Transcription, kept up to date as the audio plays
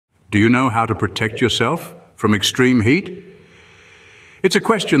Do you know how to protect yourself from extreme heat? It's a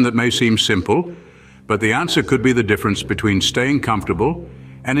question that may seem simple, but the answer could be the difference between staying comfortable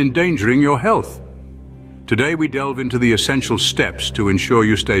and endangering your health. Today we delve into the essential steps to ensure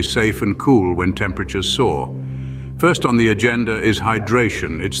you stay safe and cool when temperatures soar. First on the agenda is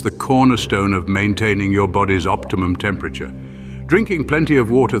hydration. It's the cornerstone of maintaining your body's optimum temperature. Drinking plenty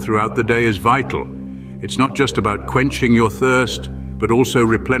of water throughout the day is vital. It's not just about quenching your thirst, but also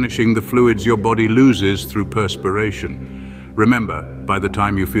replenishing the fluids your body loses through perspiration. Remember, by the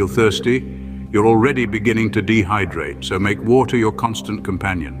time you feel thirsty, you're already beginning to dehydrate, so make water your constant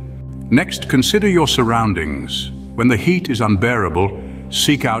companion. Next, consider your surroundings. When the heat is unbearable,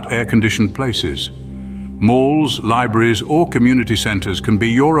 seek out air-conditioned places. Malls, libraries, or community centers can be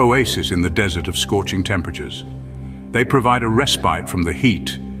your oasis in the desert of scorching temperatures. They provide a respite from the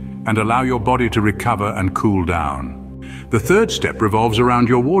heat and allow your body to recover and cool down. The third step revolves around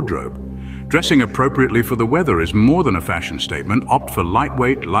your wardrobe. Dressing appropriately for the weather is more than a fashion statement. Opt for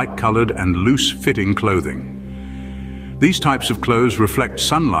lightweight, light-colored, and loose-fitting clothing. These types of clothes reflect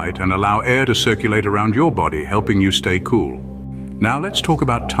sunlight and allow air to circulate around your body, helping you stay cool. Now let's talk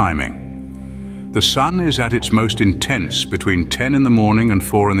about timing. The sun is at its most intense between 10 in the morning and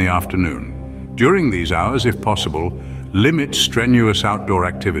 4 in the afternoon. During these hours, if possible, limit strenuous outdoor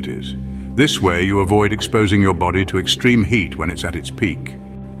activities. This way you avoid exposing your body to extreme heat when it's at its peak.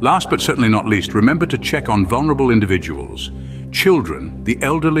 Last but certainly not least, remember to check on vulnerable individuals. Children, the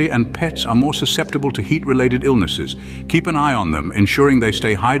elderly, and pets are more susceptible to heat-related illnesses. Keep an eye on them, ensuring they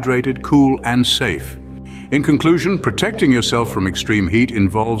stay hydrated, cool, and safe. In conclusion, protecting yourself from extreme heat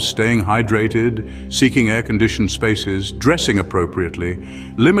involves staying hydrated, seeking air-conditioned spaces, dressing appropriately,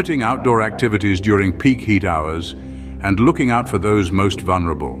 limiting outdoor activities during peak heat hours, and looking out for those most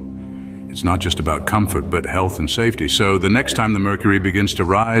vulnerable. It's not just about comfort, but health and safety. So the next time the mercury begins to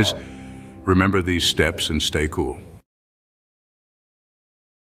rise, remember these steps and stay cool.